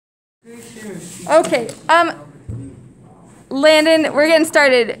Okay, Landon, we're getting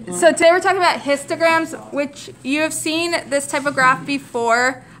started. So today we're talking about histograms, which you have seen this type of graph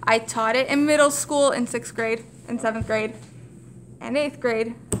before. I taught it in middle school in 6th grade, in 7th grade, and 8th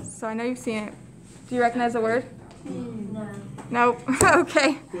grade, so I know you've seen it. Do you recognize the word? No. Nope.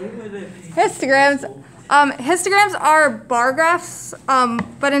 Okay. Histograms. Histograms are bar graphs,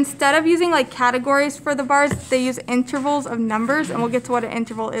 but instead of using like categories for the bars, they use intervals of numbers, and we'll get to what an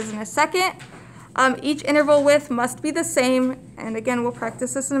interval is in a second. Each interval width must be the same, and again, we'll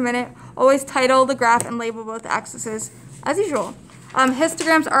practice this in a minute. Always title the graph and label both axes as usual.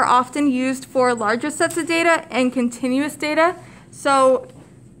 Histograms are often used for larger sets of data and continuous data. So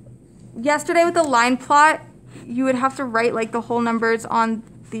yesterday with the line plot, you would have to write like the whole numbers on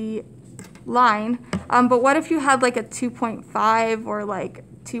the line. But what if you had like a 2.5 or like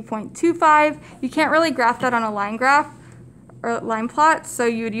 2.25? You can't really graph that on a line graph or line plot, so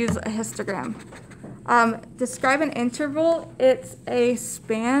you would use a histogram. Describe an interval. It's a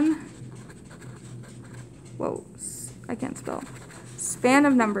span. Whoa, I can't spell. Span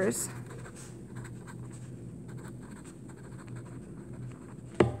of numbers.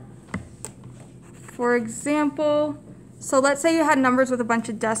 For example, so let's say you had numbers with a bunch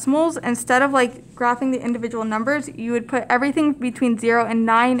of decimals. Instead of like graphing the individual numbers, you would put everything between 0 and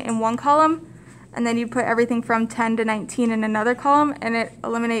 9 in one column, and then you put everything from 10 to 19 in another column, and it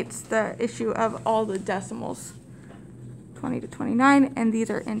eliminates the issue of all the decimals. 20 to 29, and these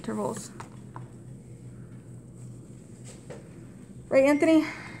are intervals. Right, Anthony?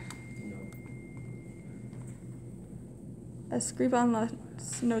 No. Escriban las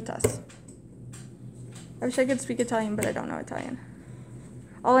notas. I wish I could speak Italian, but I don't know Italian.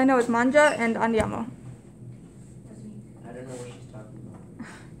 All I know is mangia and andiamo. I don't know what she's talking about.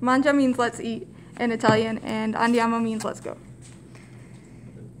 Mangia means let's eat in Italian, and andiamo means let's go.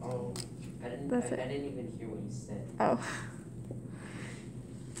 Oh, I didn't even hear what you said. Oh.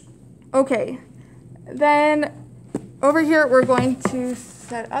 Okay. Then over here, we're going to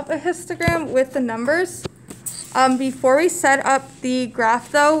set up a histogram with the numbers. Before we set up the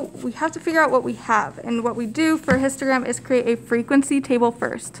graph, though, we have to figure out what we have. And what we do for a histogram is create a frequency table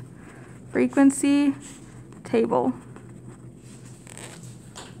first. Frequency table.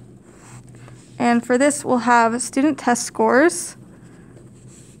 And for this, we'll have student test scores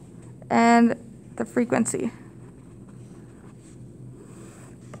and the frequency.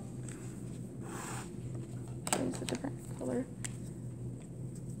 Use a different color.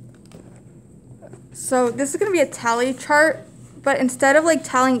 So this is going to be a tally chart, but instead of like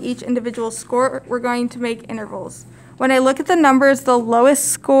tallying each individual score, we're going to make intervals. When I look at the numbers, the lowest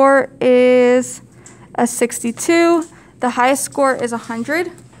score is a 62. The highest score is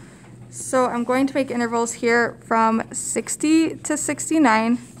 100. So I'm going to make intervals here from 60 to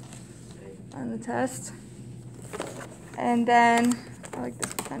 69 on the test. And then, I like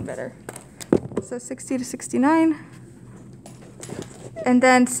this pen better. So 60 to 69. And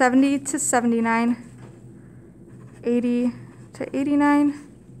then 70 to 79. 80 to 89.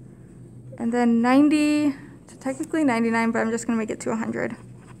 And then 90 to technically 99, but I'm just going to make it to 100.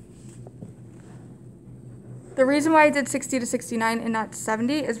 The reason why I did 60 to 69 and not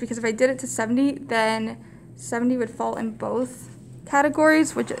 70 is because if I did it to 70, then 70 would fall in both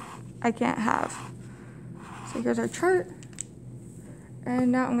categories, which I can't have. So here's our chart.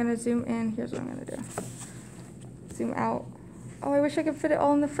 And now I'm going to zoom in. Here's what I'm going to do. Zoom out. Oh, I wish I could fit it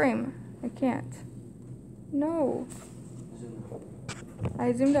all in the frame. I can't. No.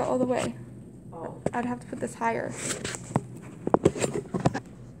 I zoomed out all the way. I'd have to put this higher. So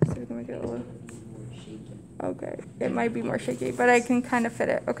we can make it a little... Okay, it might be more shaky, but I can kind of fit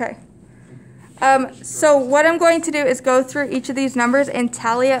it. Okay. So what I'm going to do is go through each of these numbers and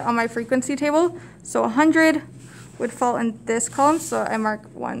tally it on my frequency table. So 100 would fall in this column, so I mark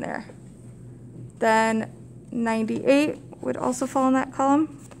 1 there. Then 98 would also fall in that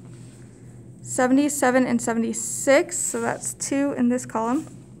column. 77 and 76, so that's 2 in this column.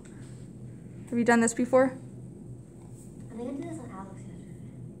 Have you done this before? I think I did this on Alex yesterday.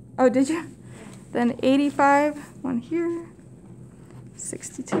 Oh, did you? Then 85, 1 here.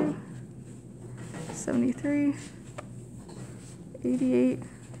 62, 73, 88,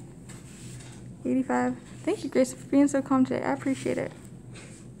 85. Thank you, Grace, for being so calm today. I appreciate it.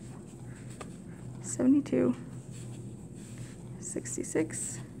 72,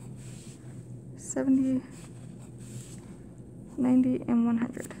 66, 70, 90, and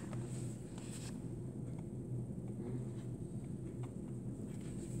 100.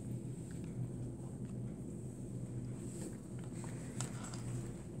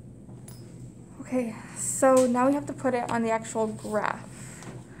 Okay, so now we have to put it on the actual graph.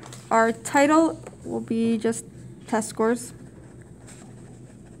 our title will be just test scores.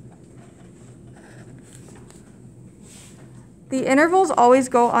 The intervals always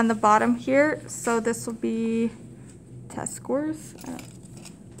go on the bottom here, so this will be test scores.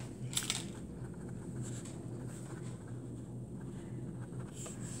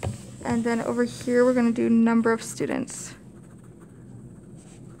 And then over here, we're going to do number of students.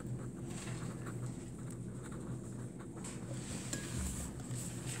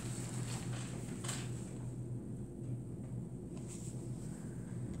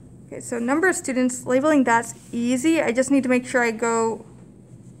 Okay, so number of students, labeling that's easy. I just need to make sure I go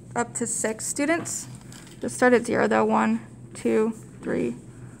up to 6 students. Just start at 0 though. 1, 2, 3,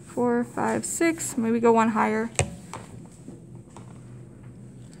 4, 5, 6. Maybe go one higher.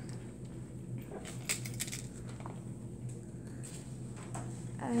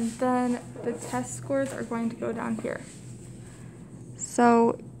 And then the test scores are going to go down here.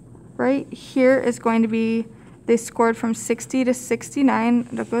 So right here is going to be, they scored from 60 to 69,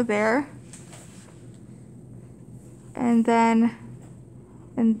 it'll go there. And then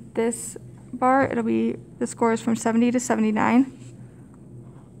in this bar, it'll be the scores from 70 to 79.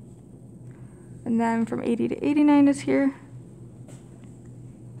 And then from 80 to 89 is here.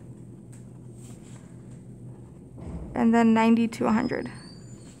 And then 90 to 100.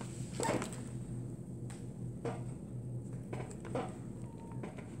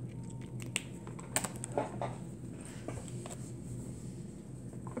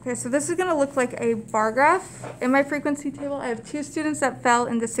 Okay, so this is going to look like a bar graph. In my frequency table, I have 2 students that fell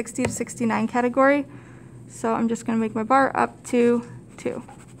in the 60 to 69 category. So I'm just going to make my bar up to 2.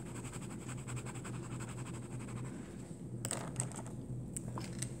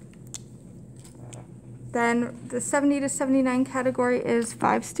 Then the 70 to 79 category is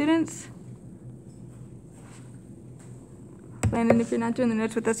 5 students. Landon, if you're not doing the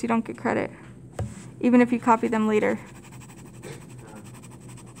notes with us, you don't get credit, even if you copy them later.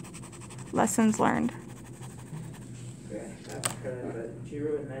 Lessons learned. Yeah, that's credit, but she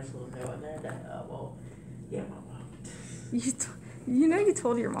wrote a nice little note on there that, well, yeah, Mama. You know you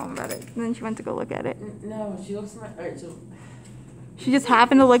told your mom about it, and then she went to go look at it. No, she looks at my, alright, so. She just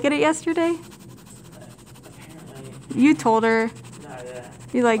happened to look at it yesterday? Apparently. You told her. No, yeah.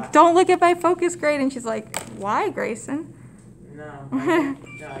 You're like, don't look at my focus grade, and she's like, why, Grayson? No,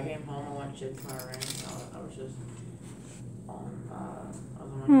 I came home, I went to check my ring, I was just on, I was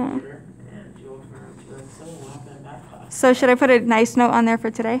on my computer, and she walked around, she was like, so what happened in that class? So should I put a nice note on there for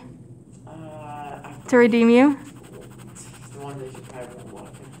today? To redeem you? The one that you probably won't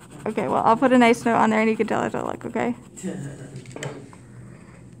walk in. Okay, well, I'll put a nice note on there, and you can tell her to look, okay?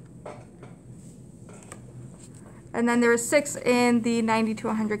 And then there was 6 in the 90 to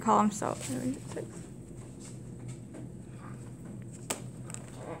 100 column, so 6.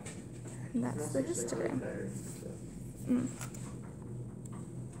 And that's the histogram.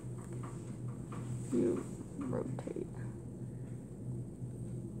 You rotate.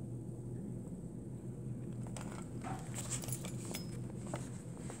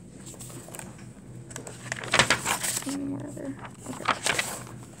 Any more there? Okay.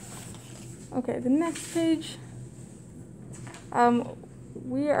 Okay, the next page.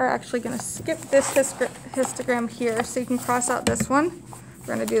 We are actually going to skip this histogram here, so you can cross out this one.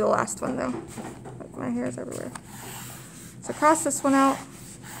 We're going to do the last one, though. Like, my hair is everywhere. So cross this one out.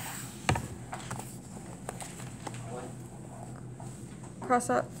 Cross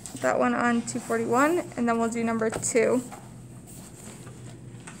out that one on 241, and then we'll do number 2.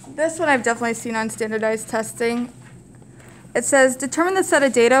 This one I've definitely seen on standardized testing. It says, determine the set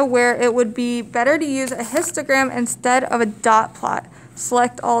of data where it would be better to use a histogram instead of a dot plot.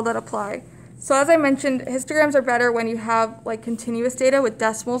 Select all that apply. So as I mentioned, histograms are better when you have like continuous data with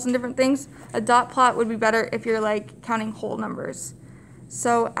decimals and different things. A dot plot would be better if you're like counting whole numbers.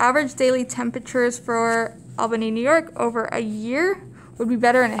 So average daily temperatures for Albany, New York over a year would be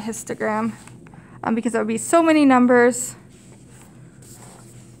better in a histogram because there would be so many numbers,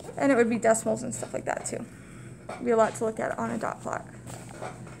 and it would be decimals and stuff like that too. It'd be a lot to look at on a dot plot.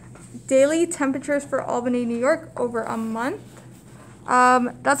 Daily temperatures for Albany, New York over a month.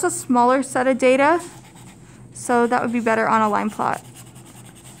 That's a smaller set of data, so that would be better on a line plot.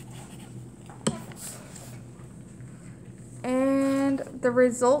 And the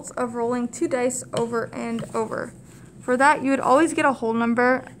results of rolling 2 dice over and over. For that, you would always get a whole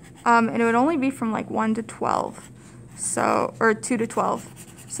number, and it would only be from like 1 to 12, so, or 2 to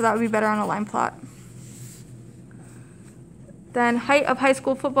 12. So that would be better on a line plot. Then height of high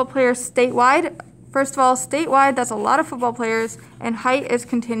school football players statewide. First of all, statewide, that's a lot of football players, and height is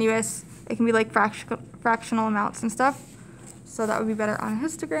continuous. It can be like fractional amounts and stuff. So that would be better on a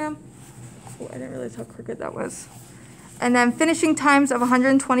histogram. Oh, I didn't realize how crooked that was. And then finishing times of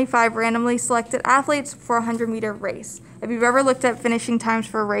 125 randomly selected athletes for a 100-meter race. If you've ever looked at finishing times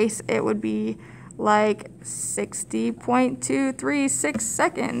for a race, it would be like 60.236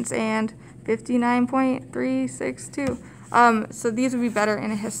 seconds and 59.362. So these would be better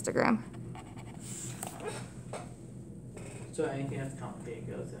in a histogram. So anything that's complicated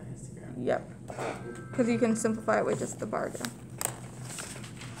goes in a histogram? Yep. Because you can simplify it with just the bar graph.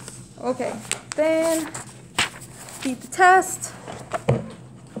 Okay, then beat the test.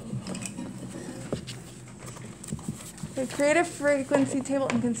 Okay, create a frequency table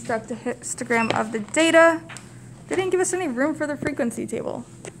and construct a histogram of the data. They didn't give us any room for the frequency table.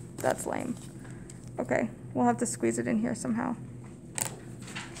 That's lame. Okay, we'll have to squeeze it in here somehow.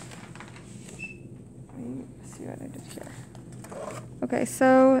 Let me see what I did here. Okay,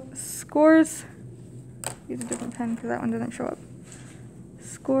 so scores. Use a different pen because that one doesn't show up.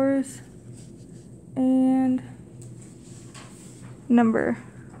 Scores and number.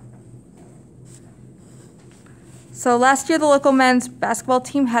 So last year, the local men's basketball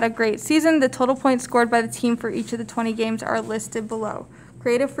team had a great season. The total points scored by the team for each of the 20 games are listed below.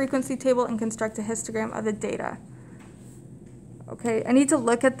 Create a frequency table and construct a histogram of the data. Okay, I need to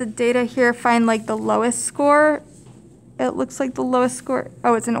look at the data here, find like the lowest score. It looks like the lowest score,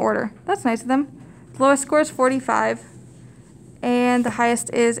 oh, it's in order. That's nice of them. The lowest score is 45, and the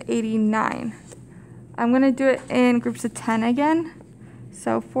highest is 89. I'm gonna do it in groups of 10 again.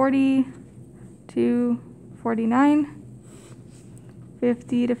 So 40 to 49,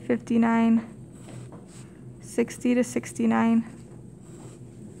 50 to 59, 60 to 69.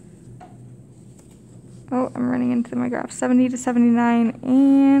 Oh, I'm running into my graph. 70 to 79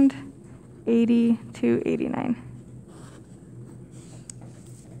 and 80 to 89.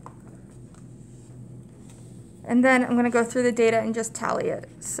 And then I'm going to go through the data and just tally it.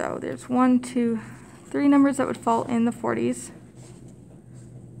 So there's 1, 2, 3 numbers that would fall in the 40s.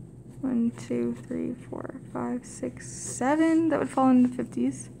 1, 2, 3, 4, 5, 6, 7 that would fall in the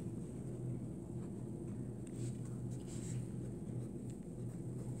 50s.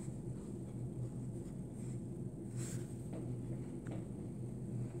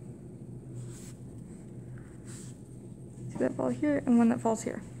 Two that fall here and one that falls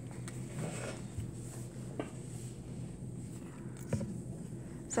here.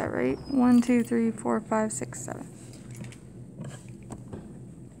 Is that right? 1, 2, 3, 4, 5, 6, 7.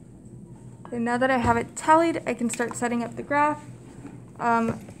 Okay, now that I have it tallied, I can start setting up the graph.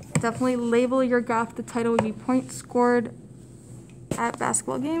 Definitely label your graph. The title would be points scored at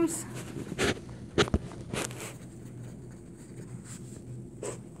basketball games.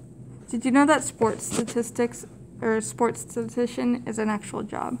 Did you know that sports statistics or sports statistician is an actual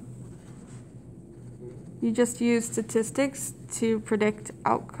job? You just use statistics to predict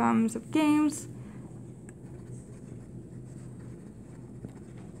outcomes of games.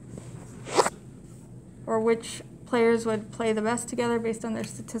 Or which players would play the best together based on their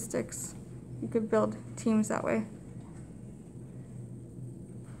statistics. You could build teams that way.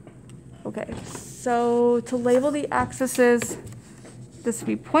 Okay, so to label the axes, this would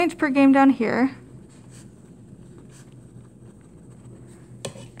be points per game down here.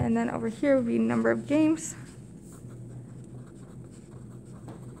 And then over here would be number of games.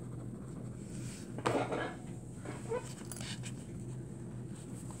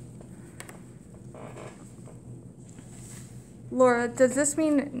 Laura, does this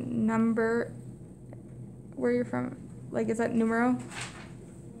mean number where you're from? Like, is that numero?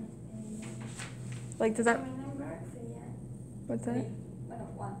 Like, does that? What's that?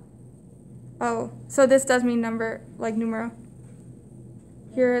 Oh, so this does mean number, like numero?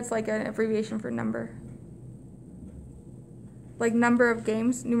 Here it's like an abbreviation for number. Like number of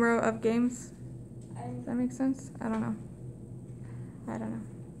games, numero of games. Does that make sense? I don't know. I don't know.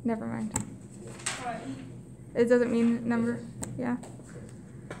 Never mind. It doesn't mean number, yeah?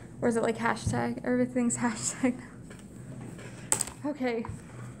 Or is it like hashtag? Everything's hashtag. Okay.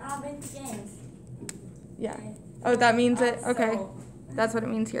 Games. Yeah. Oh, that means it? Okay. That's what it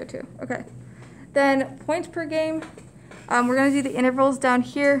means here too. Okay. Then points per game. We're going to do the intervals down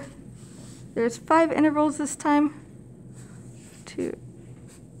here. There's 5 intervals this time. 2.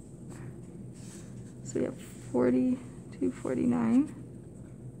 So we have 40 to 49.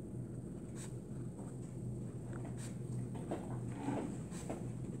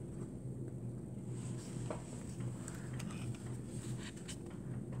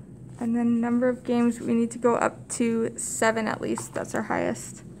 And then number of games, we need to go up to 7 at least. That's our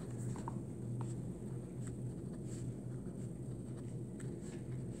highest.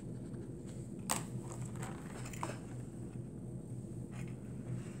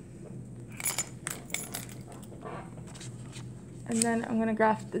 and then I'm gonna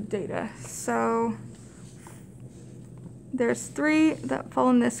graph the data. So there's 3 that fall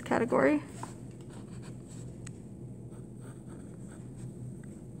in this category.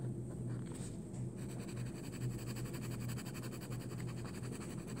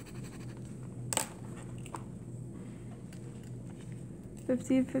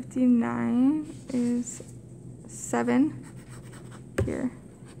 $50.59 is 7 here.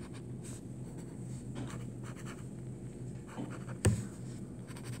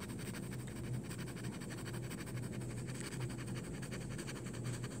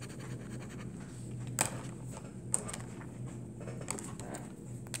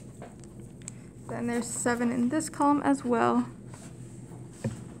 Then there's 7 in this column as well.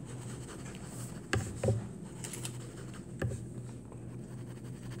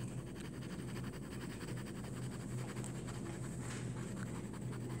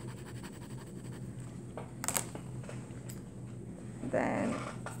 Then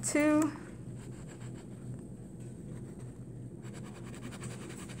 2.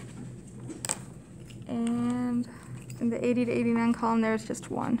 And in the 80 to 89 column, there's just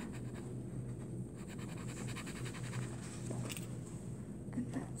 1. And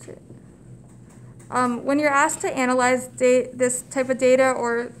that's it. When you're asked to analyze this type of data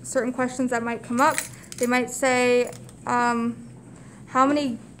or certain questions that might come up, they might say, how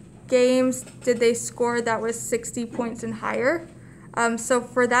many games did they score that was 60 points and higher? So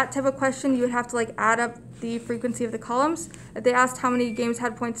for that type of question, you would have to like add up the frequency of the columns. If they asked how many games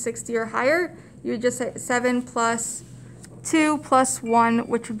had points 60 or higher, you would just say 7 plus 2 plus 1,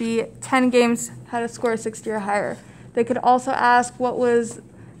 which would be 10 games had a score of 60 or higher. They could also ask what was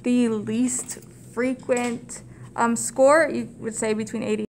the least frequent score. You would say between 80